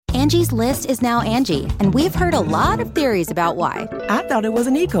Angie's List is now Angie, and we've heard a lot of theories about why. I thought it was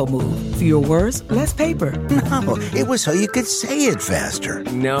an eco move. Fewer words, less paper. No, it was so you could say it faster.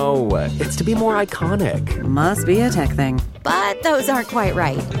 No, it's to be more iconic. Must be a tech thing. But those aren't quite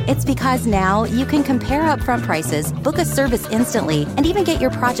right. It's because now you can compare upfront prices, book a service instantly, and even get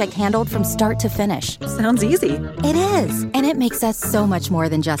your project handled from start to finish. Sounds easy. It is, and it makes us so much more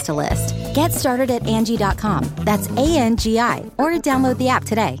than just a list. Get started at Angie.com. That's ANGI, or download the app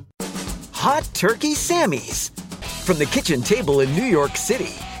today. Hot Turkey Sammy's. From the kitchen table in New York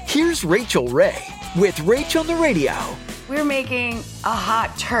City, here's Rachel Ray with Rach on the Radio. We're making a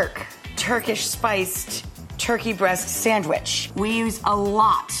hot Turkish spiced turkey breast sandwich. We use a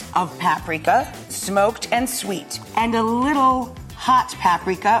lot of paprika, smoked and sweet, and a little hot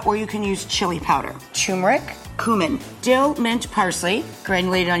paprika, or you can use chili powder, turmeric, cumin, dill, mint, parsley,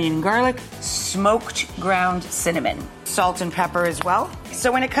 granulated onion and garlic, smoked ground cinnamon, salt and pepper as well.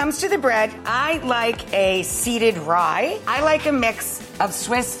 So when it comes to the bread, I like a seeded rye. I like a mix of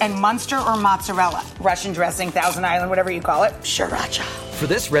Swiss and Munster or mozzarella. Russian dressing, Thousand Island, whatever you call it. Sriracha. For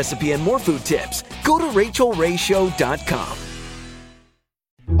this recipe and more food tips, go to RachelRayShow.com.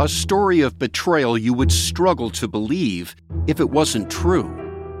 A story of betrayal you would struggle to believe if it wasn't true.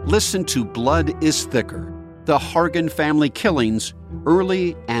 Listen to Blood is Thicker, The Hargan Family Killings,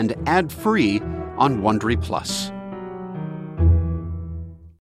 early and ad-free on Wondery Plus.